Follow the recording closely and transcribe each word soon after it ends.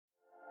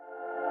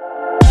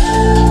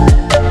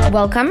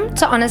Welcome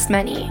to Honest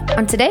Money.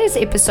 On today's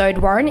episode,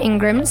 Warren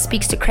Ingram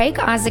speaks to Craig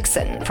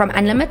Isaacson from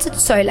Unlimited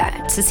Solar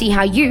to see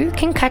how you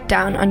can cut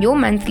down on your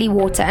monthly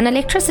water and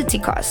electricity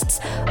costs.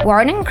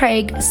 Warren and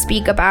Craig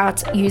speak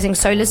about using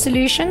solar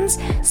solutions,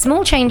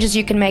 small changes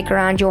you can make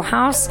around your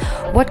house,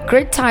 what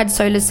grid-tied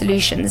solar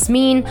solutions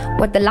mean,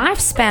 what the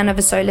lifespan of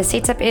a solar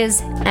setup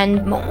is,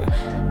 and more.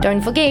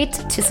 Don't forget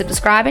to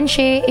subscribe and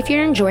share if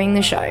you're enjoying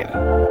the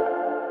show.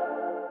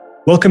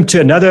 Welcome to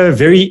another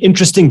very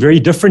interesting, very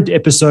different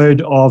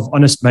episode of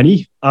Honest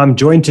Money. I'm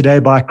joined today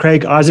by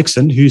Craig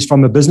Isaacson, who's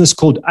from a business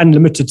called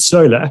Unlimited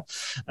Solar.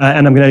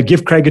 And I'm going to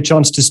give Craig a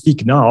chance to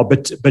speak now.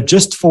 But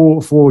just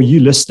for you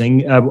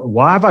listening,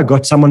 why have I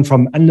got someone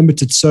from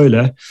Unlimited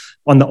Solar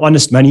on the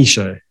Honest Money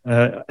show?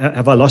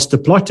 Have I lost the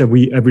plot? Have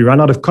we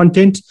run out of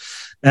content?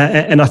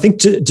 And I think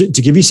to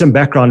give you some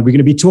background, we're going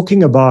to be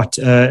talking about,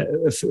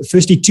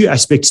 firstly, two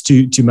aspects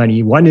to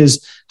money. One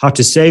is how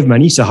to save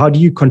money. So how do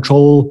you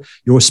control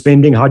your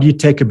spending? How do you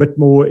take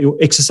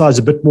exercise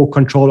a bit more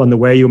control on the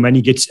way your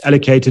money gets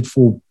allocated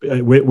for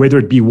whether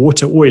it be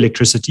water or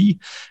electricity?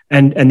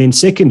 And then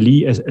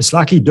secondly, a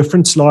slightly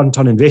different slant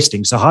on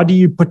investing. So how do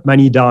you put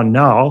money down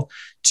now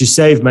to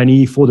save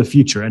money for the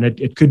future? And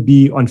it could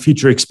be on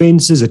future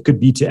expenses. It could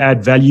be to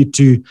add value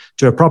to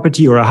a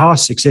property or a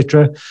house,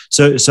 etc.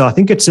 So I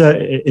think it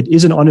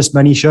is an Honest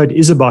Money show. It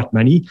is about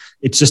money.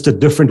 It's just a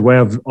different way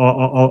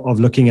of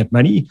looking at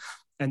money.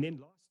 And then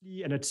lastly,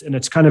 and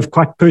it's kind of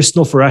quite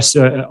personal for us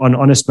on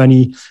Honest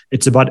Money.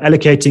 It's about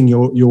allocating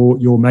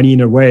your money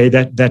in a way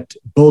that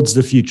builds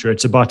the future.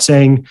 It's about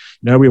saying,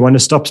 we want to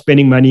stop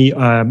spending money,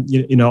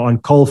 on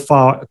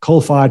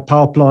coal-fired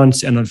power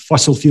plants and on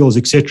fossil fuels,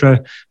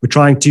 etc. We're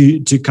trying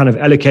to kind of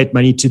allocate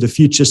money to the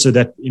future so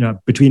that,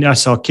 between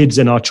us, our kids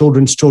and our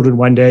children's children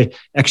one day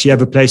actually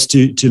have a place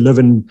to live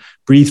and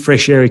breathe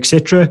fresh air,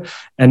 etc.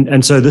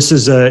 And so this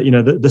is,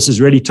 this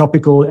is really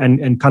topical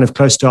and kind of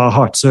close to our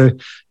heart. So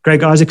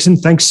Craig Isaacson,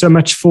 thanks so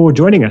much for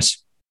joining us.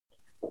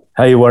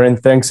 Hey, Warren,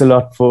 thanks a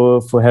lot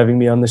for having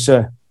me on the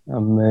show.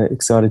 I'm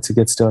excited to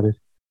get started.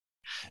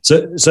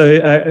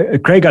 So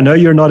Craig, I know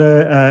you're not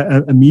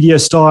a media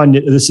star, and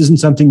this isn't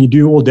something you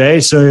do all day.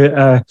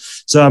 So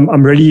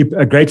I'm really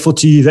grateful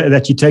to you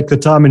that you take the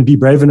time and be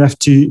brave enough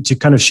to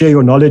kind of share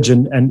your knowledge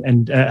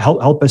and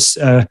help us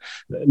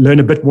learn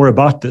a bit more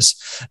about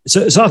this.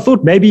 So I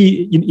thought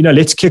maybe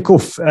let's kick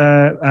off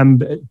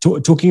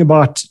talking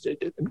about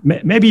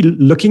maybe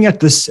looking at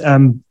this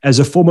as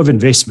a form of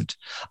investment.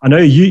 I know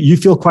you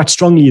feel quite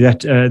strongly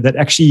that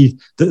actually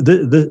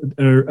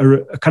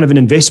the kind of an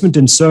investment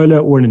in solar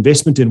or an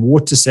investment in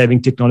water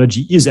saving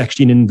technology is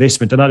actually an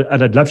investment. And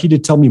I'd love you to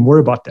tell me more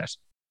about that.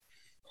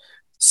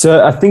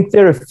 So I think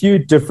there are a few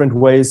different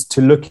ways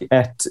to look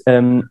at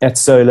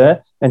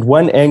solar, and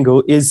one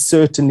angle is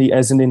certainly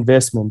as an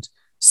investment.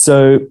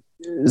 So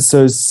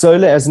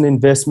solar as an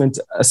investment,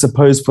 I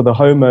suppose, for the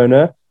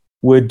homeowner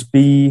would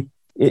be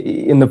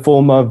in the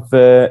form of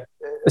a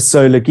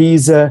solar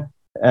geyser,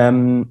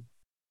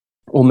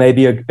 or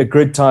maybe a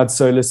grid-tied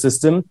solar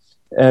system.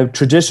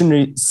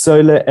 Traditionally,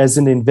 solar as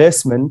an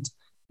investment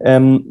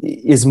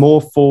is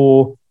more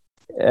for,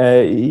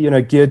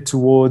 geared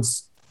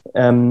towards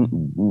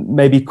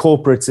maybe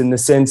corporates, in the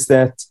sense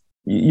that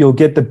you'll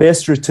get the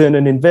best return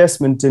on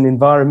investment in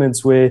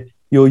environments where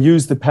you'll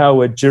use the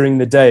power during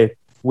the day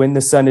when the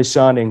sun is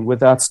shining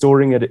without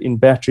storing it in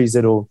batteries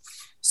at all.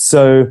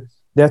 So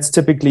that's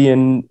typically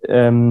in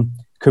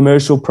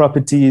commercial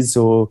properties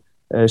or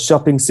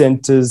shopping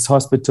centers,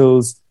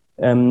 hospitals,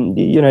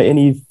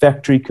 any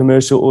factory,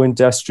 commercial or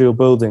industrial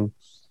building.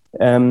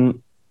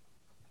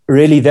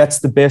 Really, that's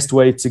the best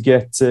way to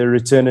get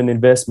return on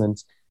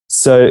investment.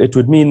 So it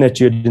would mean that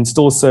you'd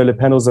install solar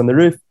panels on the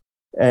roof,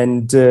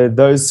 and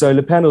those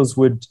solar panels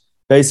would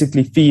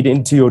basically feed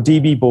into your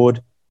DB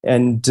board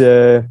and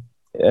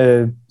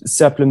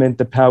supplement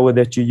the power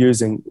that you're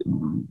using.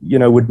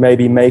 Would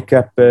maybe make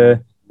up a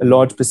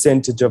large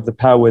percentage of the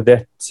power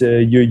that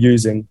you're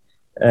using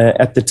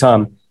at the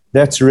time.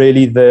 That's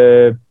really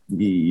the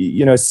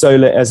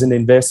solar as an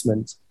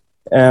investment.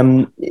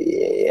 And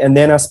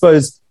then I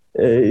suppose,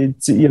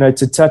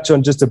 to touch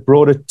on just a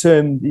broader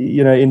term,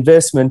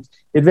 investment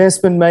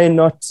may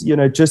not,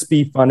 just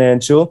be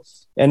financial.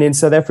 And in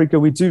South Africa,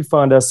 we do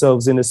find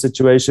ourselves in a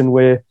situation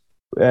where,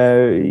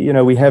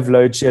 we have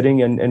load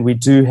shedding and we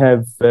do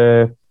have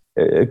a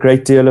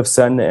great deal of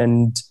sun,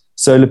 and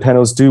solar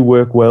panels do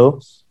work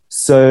well.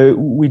 So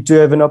we do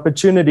have an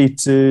opportunity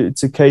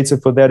to cater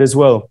for that as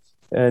well.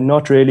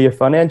 Not really a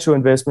financial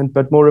investment,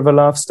 but more of a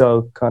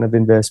lifestyle kind of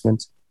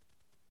investment.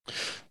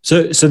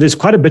 So there's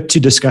quite a bit to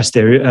discuss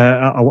there.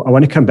 I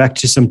want to come back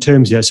to some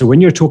terms here. So when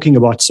you're talking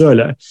about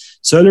solar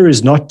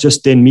is not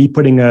just then me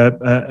putting a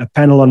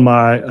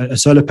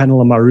solar panel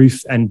on my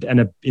roof and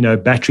a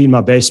battery in my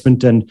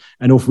basement and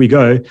off we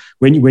go.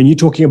 When you're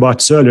talking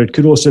about solar, it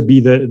could also be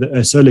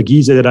a solar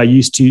geyser that I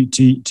use to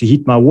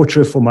heat my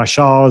water for my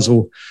showers,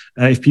 or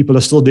if people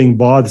are still doing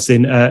baths,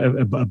 then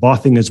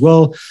bathing as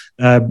well.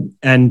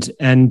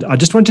 And I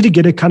just wanted to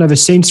get a kind of a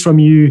sense from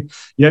you,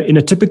 in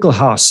a typical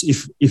house,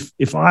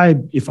 if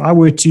I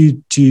were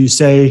to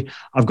say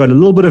I've got a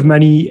little bit of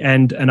money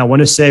and I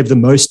want to save the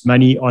most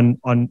money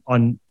on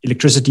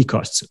electricity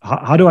costs,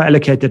 how do I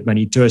allocate that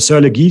money? To a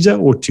solar geyser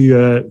or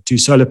to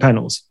solar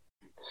panels?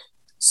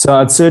 So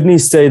I'd certainly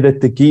say that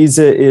the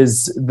geyser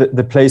is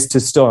the place to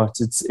start.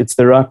 It's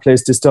the right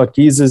place to start.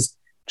 Geysers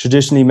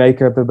traditionally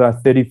make up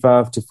about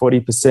 35 to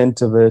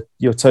 40% of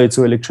your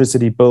total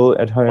electricity bill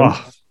at home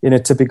in a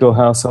typical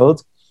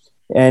household.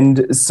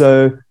 And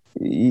so,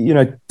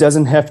 it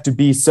doesn't have to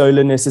be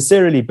solar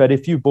necessarily, but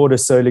if you bought a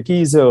solar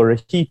geyser or a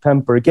heat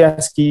pump or a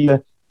gas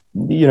geyser,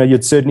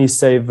 you'd certainly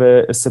save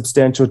a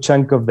substantial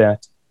chunk of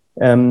that.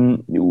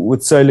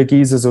 With solar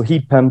geysers or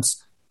heat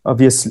pumps,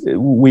 obviously,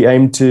 we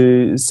aim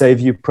to save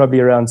you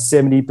probably around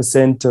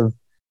 70%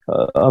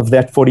 of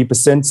that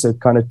 40%, so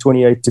kind of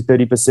 28 to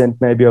 30%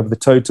 maybe of the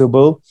total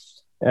bill.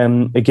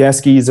 A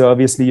gas geyser,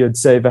 obviously, you'd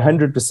save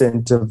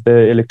 100% of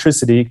the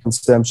electricity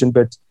consumption,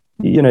 but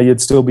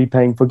you'd still be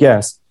paying for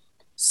gas.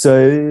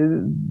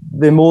 So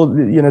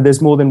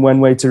there's more than one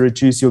way to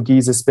reduce your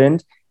geyser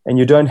spend, and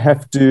you don't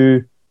have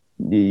to,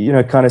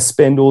 kind of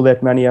spend all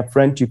that money up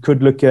front. You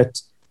could look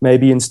at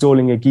maybe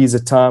installing a geyser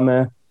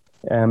timer.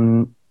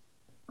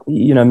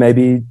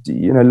 Maybe,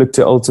 look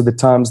to alter the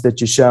times that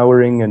you're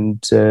showering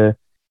and,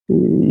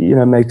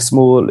 make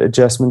small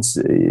adjustments,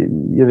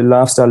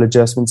 lifestyle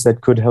adjustments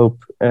that could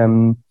help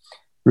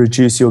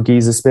reduce your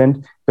geyser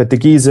spend. But the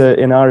geyser,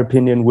 in our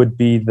opinion, would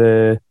be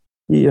the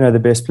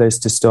best place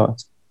to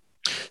start.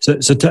 So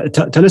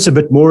tell us a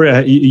bit more.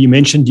 You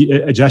mentioned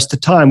adjust the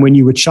time when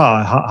you would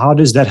shower. How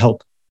does that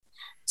help?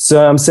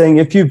 So I'm saying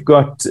if you've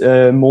got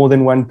more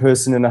than one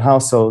person in a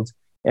household,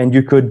 and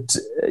you could,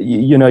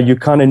 you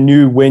kind of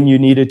knew when you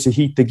needed to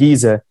heat the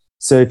geyser.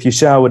 So if you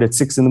showered at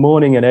 6 a.m.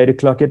 and 8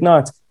 o'clock at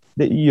night,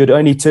 you'd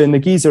only turn the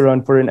geyser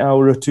on for an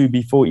hour or two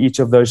before each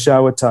of those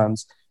shower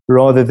times,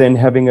 rather than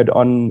having it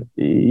on,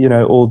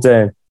 all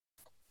day.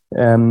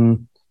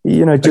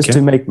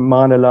 To make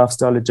minor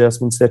lifestyle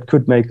adjustments that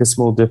could make a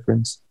small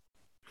difference.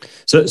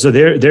 So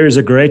there is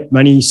a great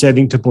money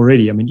saving tip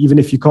already. I mean, even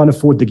if you can't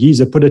afford the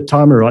geyser, put a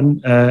timer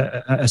on,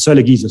 a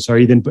solar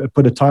geyser, then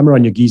put a timer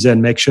on your geyser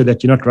and make sure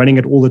that you're not running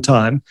it all the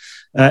time.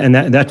 And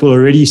that will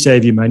already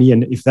save you money.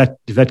 And if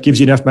that gives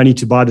you enough money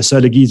to buy the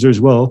solar geyser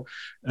as well,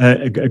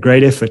 a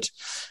great effort.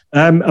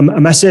 I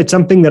must say it's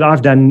something that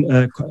I've done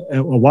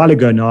a while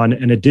ago now,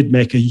 and it did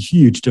make a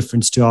huge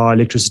difference to our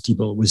electricity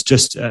bill, was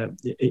just,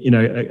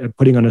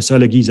 putting on a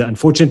solar geyser.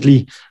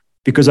 Unfortunately,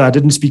 because I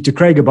didn't speak to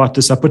Craig about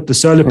this, I put the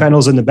solar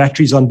panels and the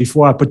batteries on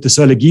before I put the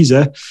solar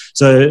geyser.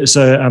 So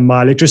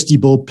my electricity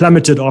bill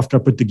plummeted after I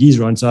put the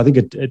geyser on. So I think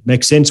it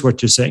makes sense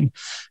what you're saying.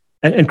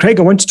 And Craig,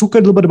 I want to talk a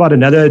little bit about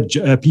another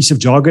piece of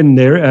jargon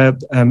there,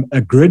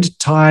 a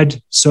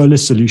grid-tied solar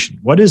solution.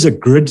 What is a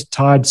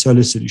grid-tied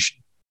solar solution?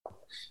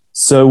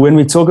 So when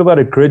we talk about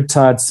a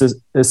grid-tied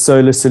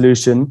solar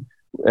solution,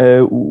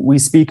 we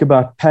speak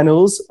about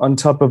panels on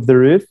top of the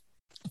roof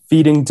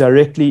feeding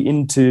directly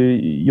into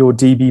your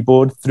DB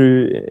board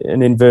through an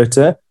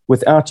inverter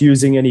without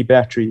using any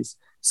batteries.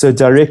 So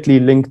directly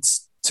linked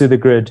to the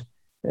grid,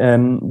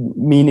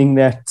 meaning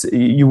that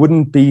you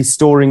wouldn't be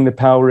storing the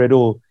power at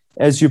all.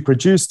 As you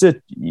produced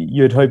it,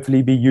 you'd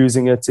hopefully be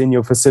using it in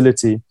your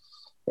facility.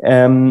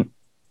 That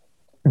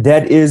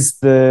is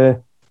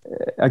the,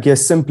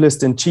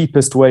 simplest and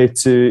cheapest way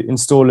to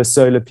install a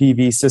solar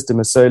PV system,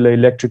 a solar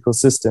electrical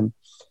system.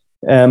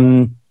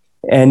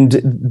 And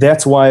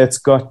that's why it's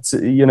got,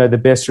 the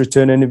best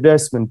return on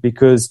investment,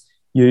 because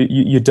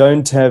you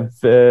don't have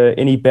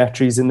any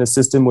batteries in the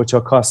system, which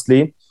are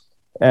costly.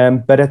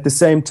 But at the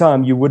same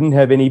time, you wouldn't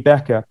have any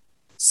backup.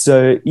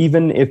 So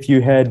even if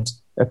you had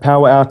a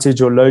power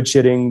outage or load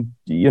shedding,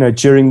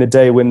 during the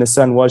day when the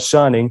sun was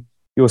shining,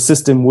 your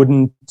system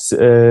wouldn't,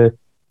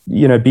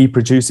 be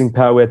producing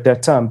power at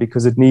that time,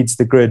 because it needs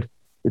the grid.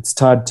 It's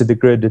tied to the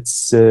grid.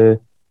 It's,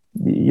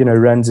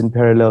 runs in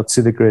parallel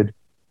to the grid.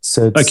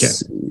 So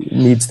it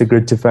needs the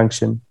grid to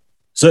function.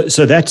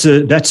 So that's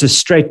a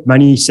straight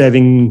money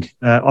saving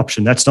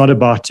option. That's not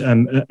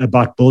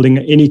about building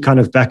any kind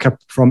of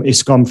backup from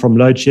Eskom, from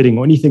load shedding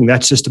or anything.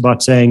 That's just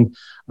about saying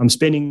I'm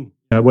spending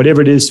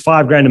whatever it is,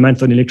 $5,000 a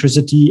month on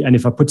electricity, and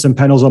if I put some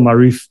panels on my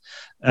roof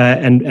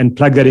and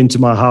plug that into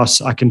my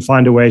house, I can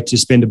find a way to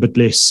spend a bit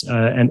less.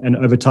 And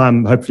over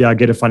time, hopefully, I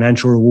get a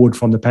financial reward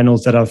from the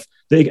panels that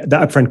the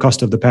upfront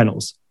cost of the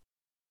panels.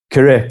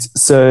 Correct.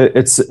 So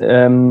it's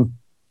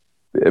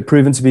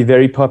proven to be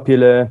very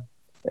popular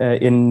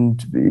in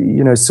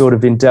sort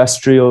of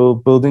industrial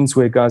buildings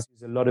where guys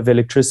use a lot of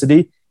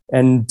electricity,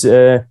 and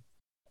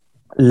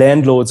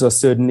landlords are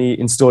certainly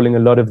installing a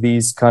lot of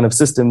these kind of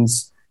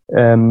systems,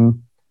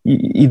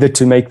 either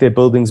to make their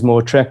buildings more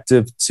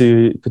attractive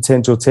to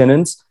potential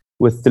tenants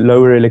with the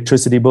lower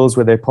electricity bills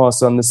where they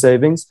pass on the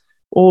savings,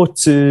 or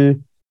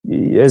to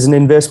as an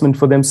investment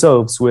for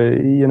themselves where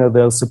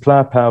they'll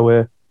supply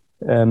power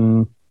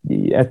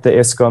at the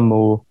Eskom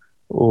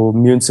or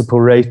municipal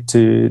rate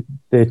to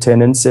their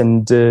tenants,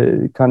 and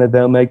kind of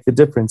they'll make the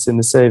difference in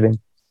the saving.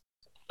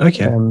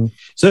 Okay,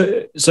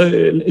 so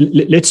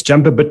let's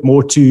jump a bit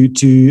more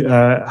to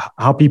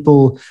how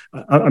people.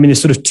 I mean, there's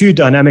sort of two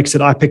dynamics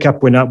that I pick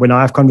up when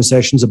I have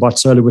conversations about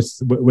solar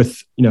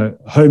with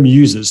home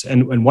users,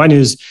 and one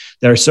is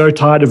they're so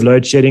tired of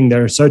load shedding,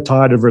 they're so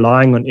tired of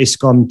relying on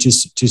Eskom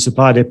to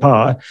supply their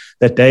power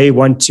that they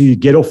want to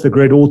get off the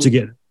grid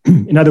altogether.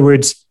 In other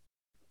words,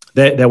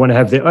 they want to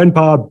have their own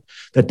power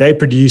that they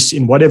produce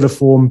in whatever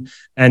form,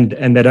 and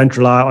they don't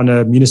rely on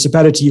a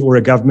municipality or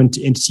a government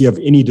entity of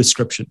any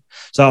description.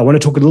 So I want to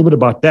talk a little bit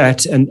about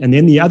that. And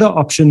then the other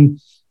option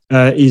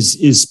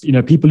is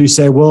people who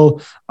say,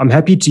 well, I'm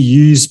happy to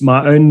use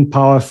my own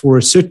power for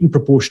a certain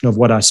proportion of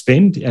what I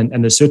spend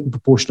and a certain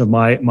proportion of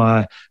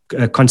my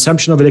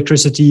consumption of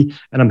electricity,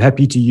 and I'm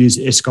happy to use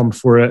Eskom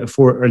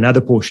for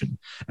another portion.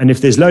 And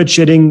if there's load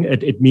shedding,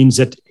 it means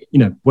that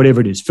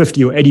whatever it is,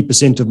 50 or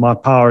 80% of my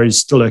power is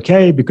still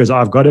okay because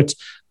I've got it,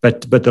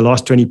 but the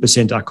last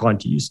 20% I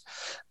can't use.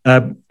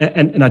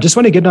 And I just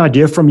want to get an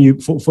idea from you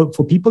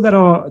for people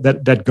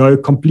that go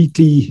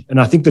completely, and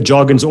I think the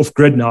jargon's off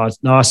grid now.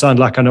 Now I sound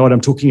like I know what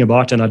I'm talking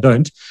about, and I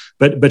don't.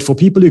 But for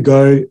people who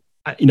go,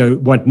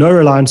 want no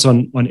reliance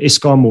on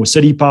Eskom or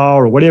City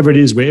Power or whatever it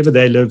is, wherever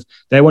they live,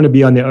 they want to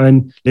be on their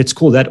own. Let's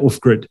call that off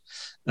grid.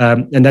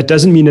 And that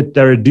doesn't mean that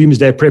they're a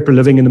doomsday prepper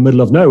living in the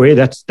middle of nowhere.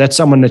 That's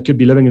someone that could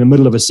be living in the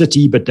middle of a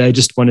city, but they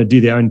just want to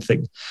do their own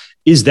thing.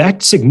 Is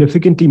that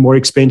significantly more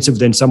expensive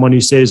than someone who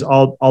says,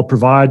 I'll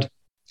provide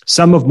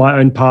some of my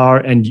own power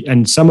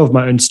and some of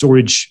my own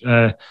storage,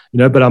 but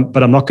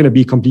I'm not going to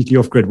be completely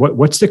off grid?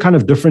 What's the kind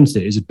of difference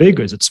there? Is it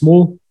big or is it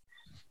small?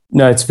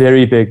 No, it's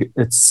very big.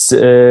 It's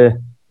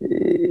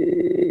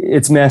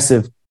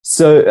massive.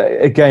 So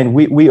again,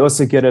 we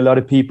also get a lot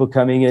of people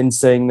coming in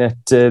saying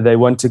that they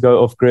want to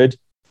go off grid,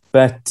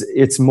 but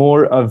it's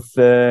more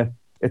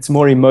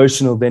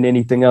emotional than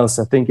anything else.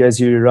 I think, as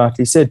you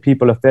rightly said,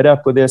 people are fed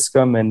up with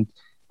Eskom and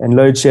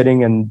load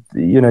shedding and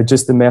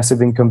just the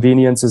massive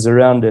inconveniences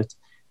around it.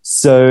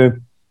 So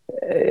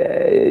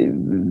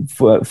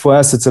for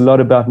us, it's a lot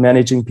about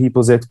managing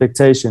people's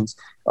expectations.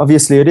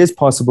 Obviously, it is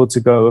possible to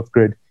go off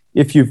grid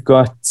if you've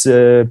got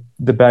the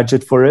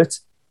budget for it,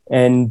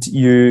 and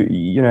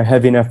you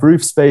have enough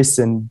roof space,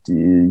 and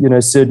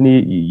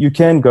certainly you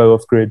can go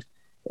off grid.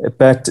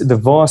 But the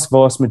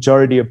vast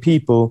majority of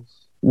people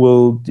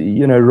will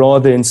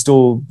rather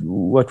install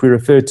what we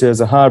refer to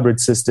as a hybrid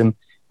system,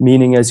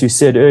 meaning, as you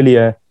said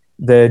earlier,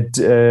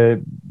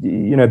 that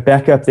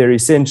back up their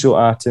essential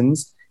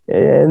items,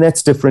 and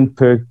that's different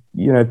per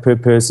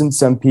person.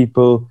 Some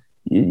people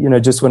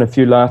just want a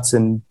few lights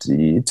and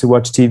to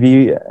watch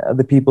TV.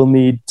 Other people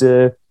need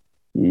a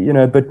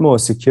bit more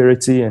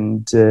security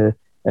and their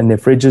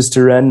fridges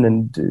to run,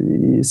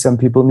 and some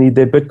people need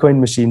their Bitcoin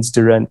machines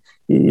to run.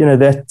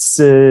 That's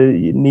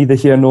neither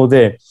here nor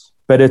there.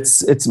 But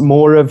it's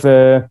more of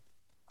a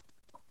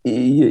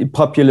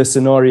popular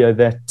scenario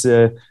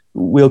that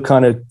we'll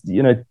kind of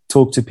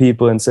talk to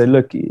people and say,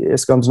 look,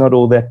 Eskom's not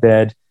all that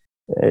bad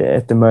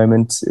at the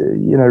moment.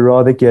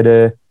 Rather get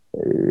an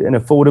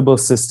affordable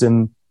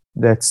system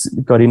that's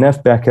got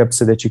enough backup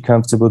so that you're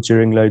comfortable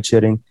during load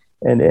shedding.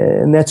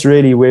 And that's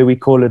really where we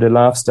call it a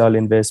lifestyle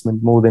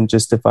investment more than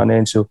just a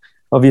financial.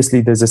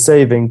 Obviously, there's a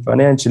saving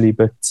financially,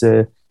 but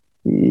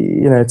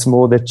it's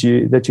more that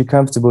you're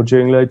comfortable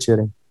during load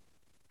shedding.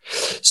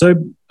 So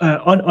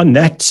on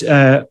that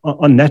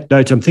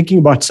note, I'm thinking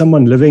about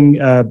someone living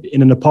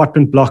in an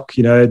apartment block.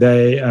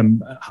 They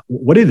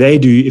what do they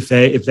do if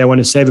they want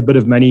to save a bit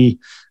of money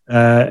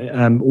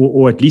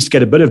or at least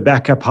get a bit of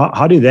backup?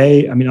 How do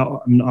they? I mean,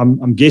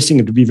 I'm guessing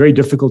it would be very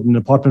difficult in an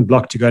apartment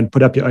block to go and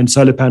put up your own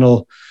solar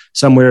panel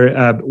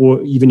somewhere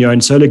or even your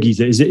own solar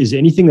geyser. Is there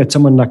anything that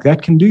someone like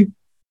that can do?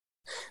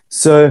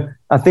 So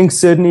I think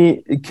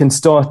certainly it can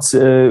start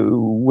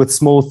with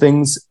small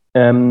things.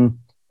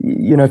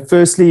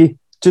 Firstly,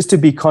 just to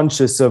be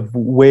conscious of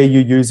where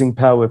you're using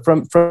power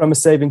from a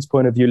savings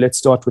point of view. Let's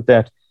start with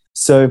that.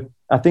 So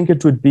I think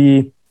it would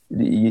be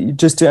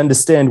just to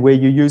understand where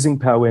you're using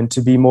power and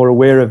to be more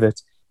aware of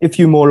it. If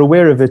you're more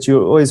aware of it,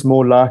 you're always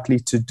more likely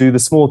to do the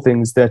small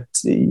things that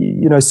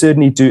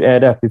certainly do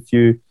add up if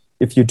you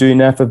do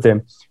enough of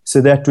them.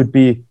 So that would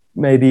be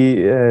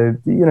maybe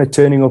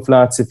turning off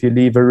lights if you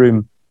leave a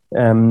room,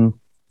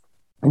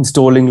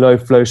 installing low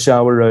flow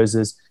shower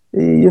roses.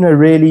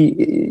 Really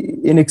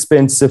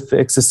inexpensive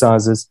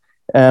exercises.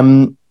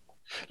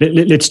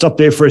 Let's stop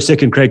there for a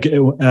second, Craig.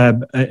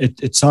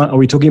 Are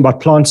we talking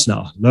about plants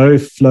now? Low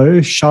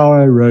flow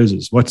shower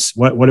roses. What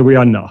are we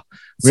on now?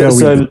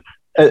 So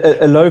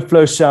a low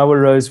flow shower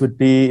rose would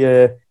be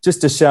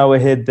just a shower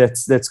head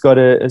that's got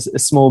a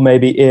small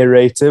maybe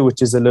aerator,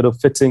 which is a little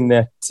fitting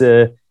that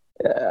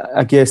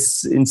I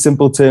guess in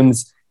simple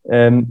terms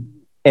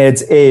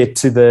adds air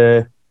to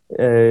the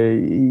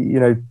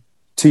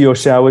to your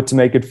shower to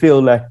make it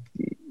feel like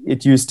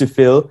it used to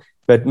feel,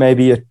 but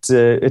maybe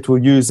it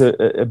will use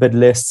a bit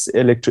less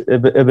a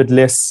bit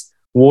less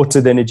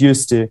water than it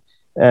used to.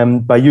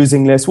 By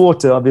using less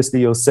water, obviously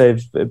you'll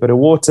save a bit of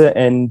water,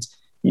 and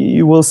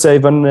you will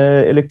save on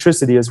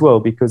electricity as well,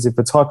 because if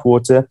it's hot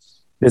water,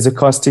 there's a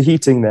cost to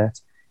heating that.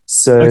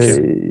 So,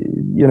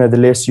 the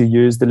less you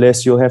use, the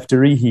less you'll have to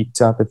reheat,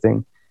 type of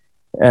thing.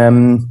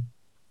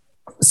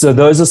 So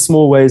those are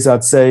small ways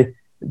I'd say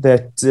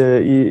that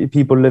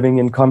people living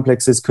in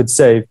complexes could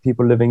save,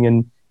 people living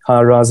in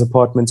high-rise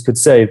apartments could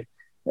save.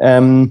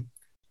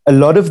 A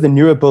lot of the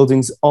newer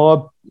buildings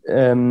are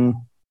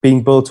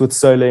being built with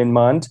solar in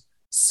mind.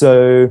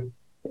 So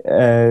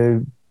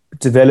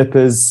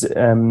developers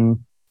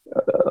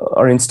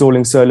are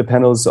installing solar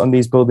panels on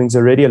these buildings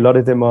already. A lot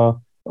of them are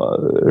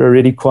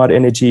already quite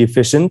energy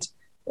efficient.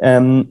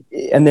 And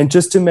then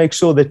just to make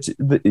sure that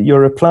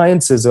your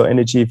appliances are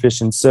energy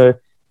efficient. So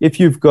if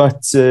you've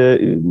got,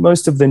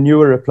 most of the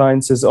newer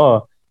appliances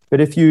are, but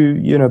if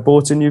you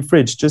bought a new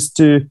fridge, just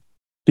to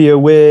be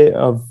aware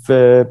of,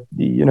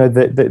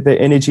 the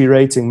energy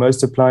rating.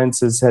 Most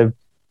appliances have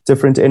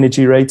different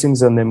energy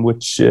ratings on them,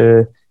 which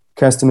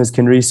customers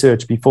can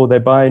research before they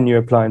buy a new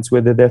appliance,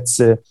 whether that's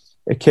a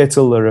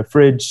kettle or a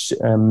fridge.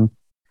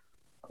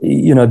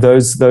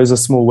 Those are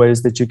small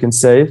ways that you can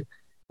save.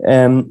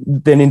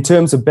 Then in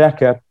terms of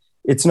backup,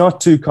 it's not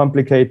too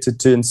complicated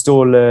to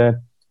install a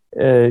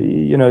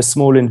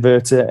small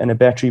inverter and a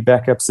battery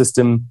backup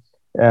system,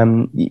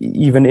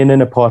 even in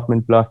an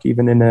apartment block,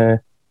 even in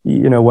a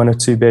 1 or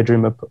 2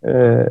 bedroom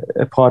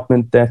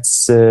apartment.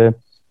 That's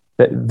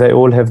they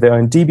all have their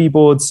own DB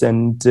boards,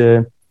 and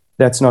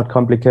that's not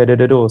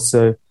complicated at all.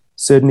 So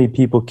certainly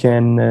people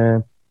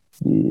can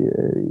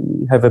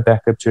have a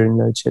backup during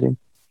load shedding.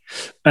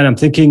 And I'm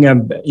thinking,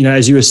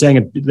 as you were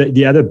saying,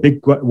 the other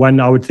big one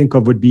I would think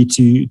of would be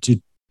to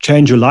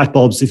change your light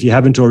bulbs if you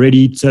haven't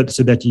already, so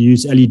that you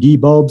use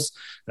LED bulbs,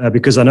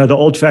 because I know the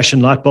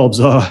old-fashioned light bulbs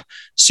are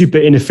super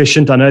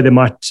inefficient. I know they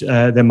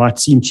might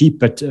seem cheap,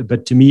 but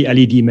to me,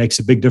 LED makes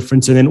a big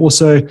difference. And then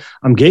also,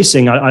 I'm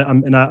guessing,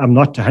 I'm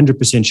not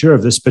 100% sure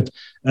of this, but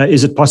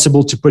is it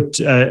possible to put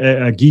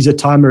a geyser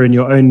timer in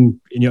your own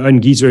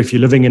geyser if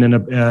you're living in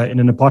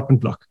an apartment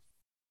block?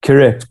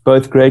 Correct.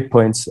 Both great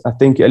points. I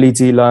think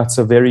LED lights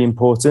are very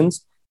important,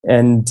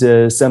 and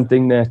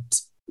something that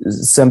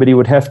somebody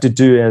would have to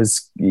do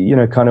as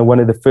kind of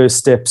one of the first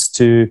steps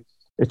to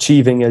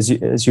achieving, as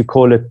you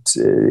call it,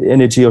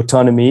 energy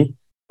autonomy,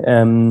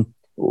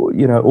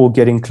 or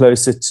getting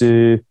closer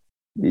to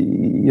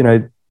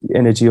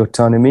energy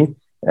autonomy.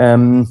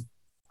 Those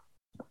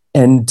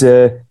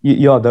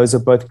are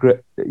both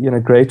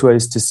great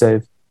ways to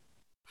save.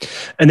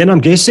 And then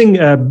I'm guessing,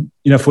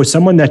 for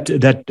someone that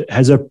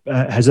has a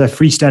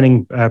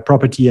freestanding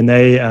property, and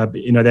they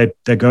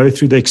go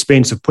through the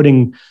expense of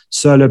putting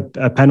solar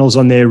panels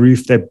on their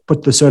roof, they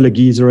put the solar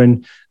geyser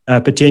in,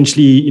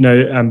 potentially,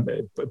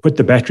 put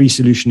the battery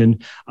solution in.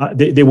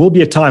 There will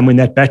be a time when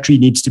that battery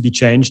needs to be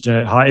changed,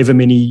 however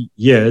many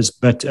years.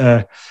 But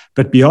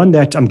beyond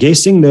that, I'm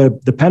guessing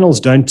the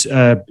panels don't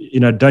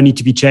need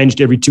to be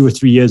changed every 2 or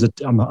 3 years.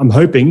 I'm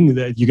hoping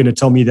that you're going to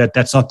tell me that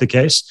that's not the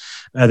case.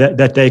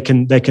 That they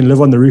can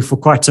live on the roof for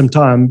quite some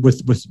time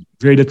with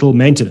very little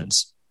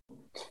maintenance.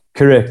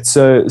 Correct.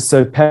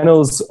 So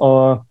panels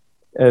are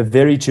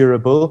very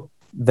durable.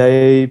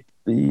 They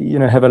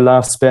have a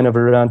lifespan of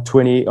around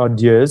 20 odd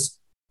years.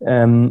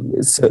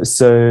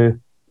 So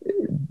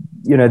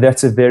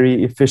that's a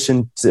very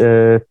efficient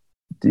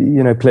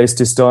place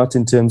to start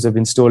in terms of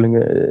installing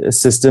a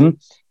system.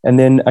 And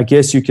then I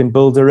guess you can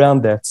build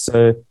around that.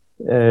 So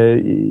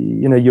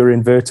your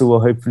inverter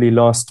will hopefully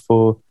last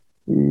for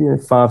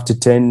 5 to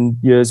 10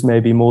 years,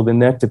 maybe more than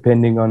that,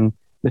 depending on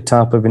the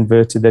type of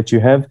inverter that you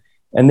have.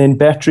 And then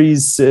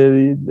batteries,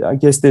 I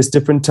guess there's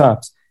different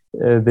types.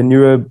 The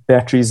newer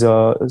batteries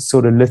are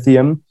sort of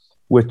lithium,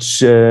 which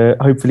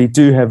hopefully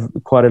do have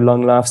quite a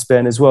long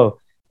lifespan as well.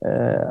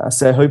 I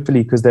say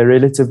hopefully because they're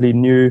relatively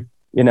new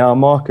in our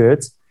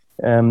market,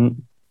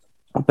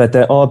 but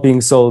they are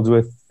being sold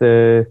with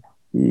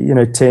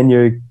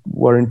 10-year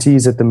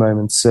warranties at the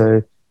moment.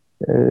 So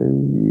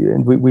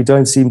and we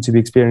don't seem to be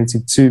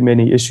experiencing too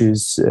many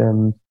issues,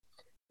 in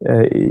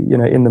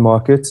the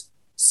market.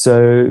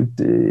 So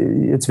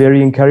it's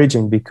very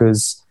encouraging,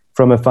 because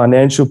from a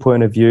financial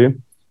point of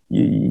view,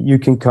 you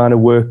can kind of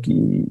work,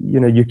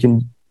 you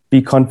can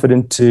be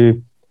confident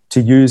to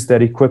use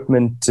that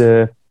equipment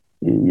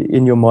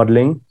in your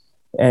modeling,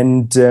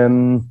 and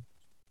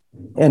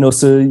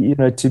also,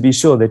 to be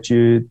sure that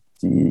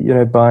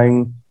you're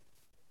buying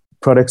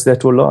products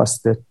that will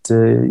last, that,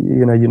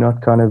 you're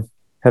not kind of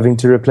having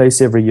to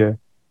replace every year.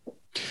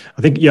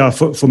 I think,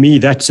 for me,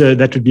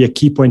 that would be a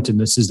key point in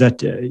this, is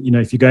that,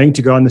 if you're going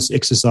to go on this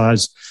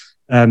exercise,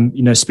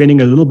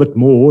 spending a little bit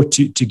more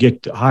to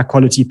get high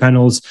quality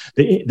panels,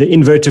 the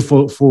inverter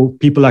for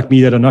people like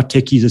me that are not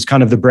techies is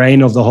kind of the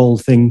brain of the whole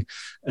thing.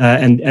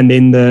 And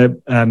then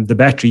the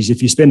batteries,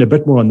 if you spend a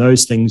bit more on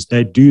those things,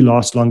 they do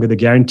last longer. The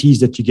guarantees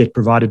that you get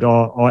provided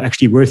are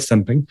actually worth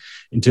something.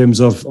 in terms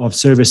of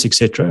service,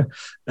 etc.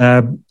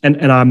 And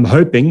I'm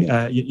hoping,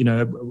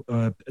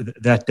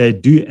 that they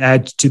do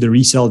add to the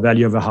resale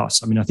value of a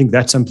house. I mean, I think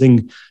that's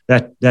something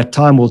that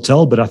time will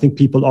tell, but I think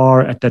people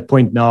are at that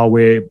point now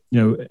where,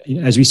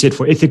 as we said,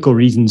 for ethical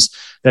reasons,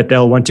 that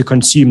they'll want to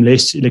consume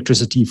less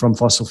electricity from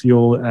fossil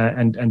fuel.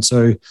 And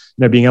so,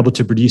 being able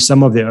to produce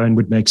some of their own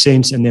would make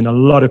sense. And then a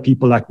lot of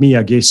people like me,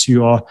 I guess,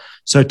 who are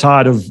so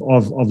tired of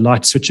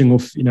light switching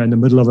off, in the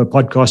middle of a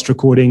podcast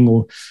recording,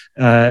 or,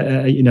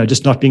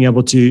 just not being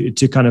able to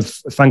kind of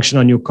function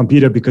on your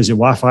computer because your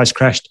Wi-Fi has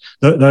crashed.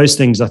 Those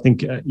things, I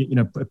think,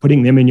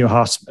 putting them in your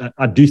house,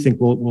 I do think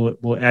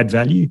will add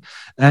value.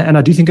 And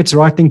I do think it's the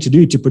right thing to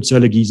do to put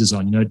solar geysers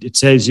on. It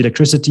saves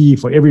electricity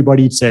for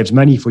everybody. It saves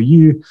money for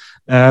you.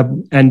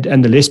 And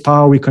the less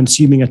power we're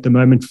consuming at the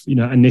moment,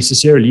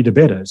 unnecessarily, the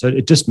better. So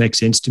it just makes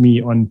sense to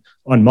me on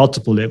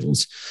multiple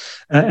levels.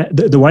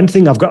 The one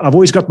thing I've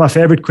always got my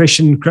favorite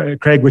question,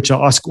 Craig, which I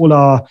ask all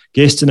our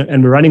guests,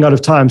 and we're running out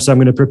of time, so I'm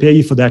going to prepare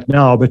you for that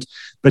now. But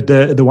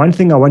the one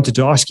thing I wanted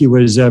to ask you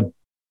was,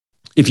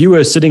 if you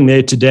were sitting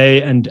there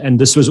today and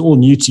this was all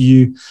new to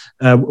you,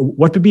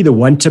 what would be the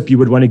one tip you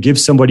would want to give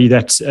somebody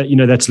that's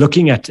that's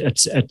looking at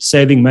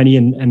saving money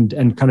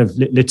and kind of,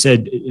 let's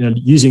say,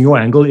 using your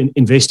angle in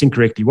investing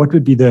correctly? What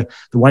would be the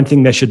one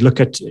thing they should look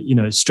at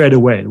straight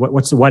away?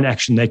 What's the one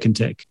action they can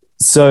take?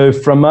 So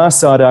from my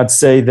side, I'd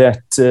say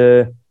that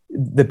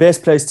the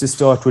best place to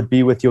start would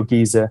be with your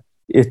geyser.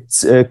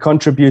 It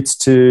contributes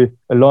to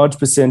a large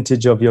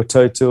percentage of your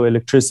total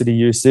electricity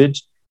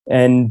usage,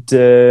 and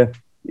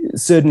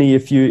certainly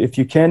if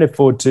you can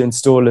afford to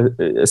install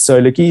a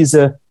solar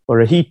geyser or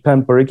a heat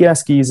pump or a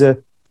gas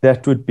geyser,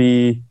 that would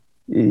be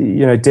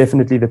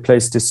definitely the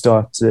place to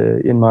start,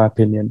 in my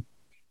opinion.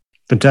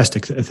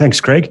 Fantastic. Thanks,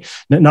 Craig.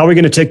 Now we're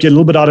going to take you a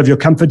little bit out of your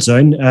comfort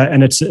zone,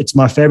 and it's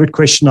my favorite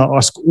question I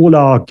ask all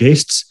our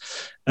guests.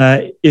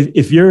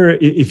 If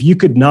you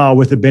could now,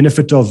 with the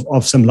benefit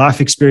of some life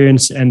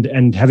experience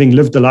and having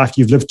lived the life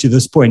you've lived to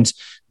this point,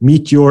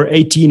 meet your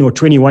 18 or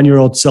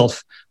 21-year-old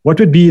self, what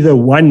would be the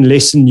one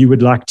lesson you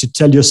would like to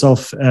tell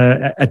yourself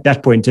at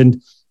that point?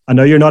 And I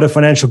know you're not a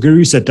financial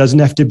guru, so it doesn't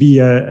have to be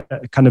a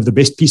kind of the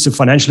best piece of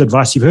financial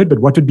advice you've heard, but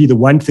what would be the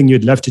one thing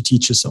you'd love to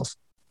teach yourself?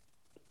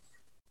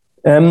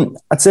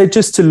 I'd say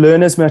just to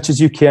learn as much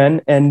as you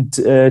can, and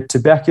to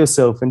back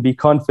yourself and be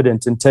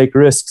confident and take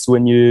risks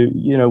when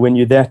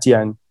you're that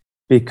young,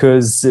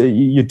 because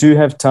you do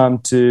have time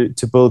to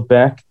build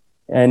back,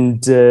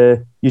 and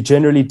you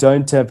generally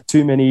don't have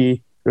too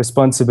many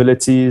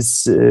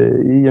responsibilities,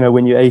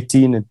 when you're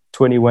 18 and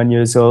 21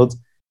 years old.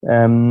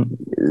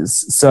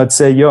 So I'd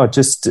say,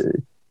 just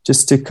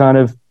to kind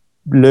of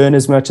learn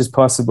as much as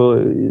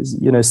possible,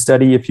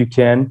 study if you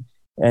can,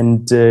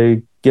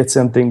 and get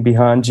something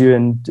behind you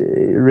and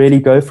really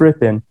go for it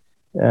then.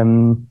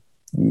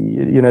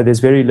 There's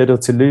very little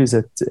to lose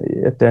at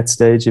that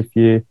stage. If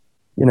you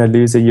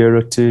lose a year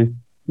or two,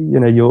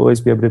 you'll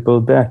always be able to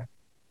build back.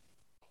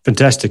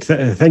 Fantastic.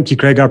 Thank you,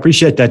 Craig. I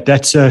appreciate that.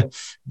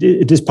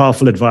 It is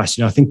powerful advice.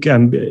 I think,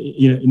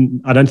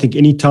 I don't think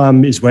any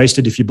time is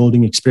wasted if you're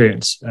building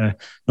experience.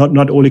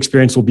 Not all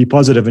experience will be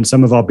positive, and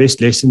some of our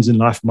best lessons in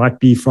life might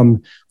be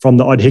from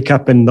the odd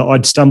hiccup and the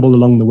odd stumble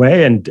along the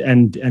way. And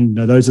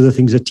those are the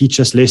things that teach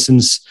us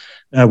lessons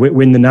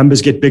when the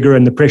numbers get bigger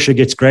and the pressure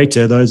gets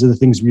greater. Those are the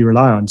things we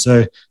rely on.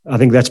 So I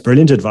think that's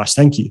brilliant advice.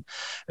 Thank you.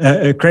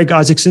 Craig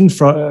Isaacson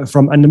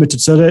from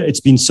Unlimited Solar.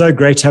 It's been so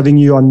great having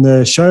you on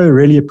the show.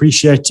 Really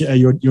appreciate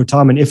your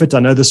time and effort. I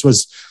know this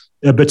was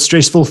a bit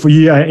stressful for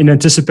you in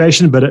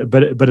anticipation, but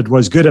it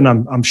was good, and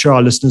I'm sure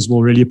our listeners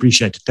will really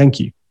appreciate it. Thank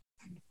you.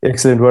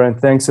 Excellent, Warren.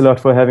 Thanks a lot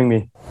for having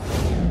me.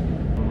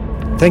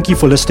 Thank you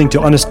for listening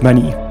to Honest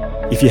Money.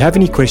 If you have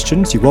any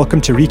questions, you're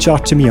welcome to reach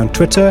out to me on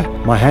Twitter.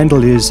 My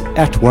handle is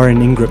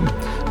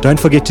 @WarrenIngram. Don't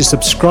forget to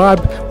subscribe.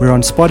 We're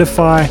on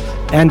Spotify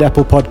and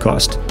Apple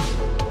Podcast.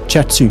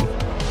 Chat soon.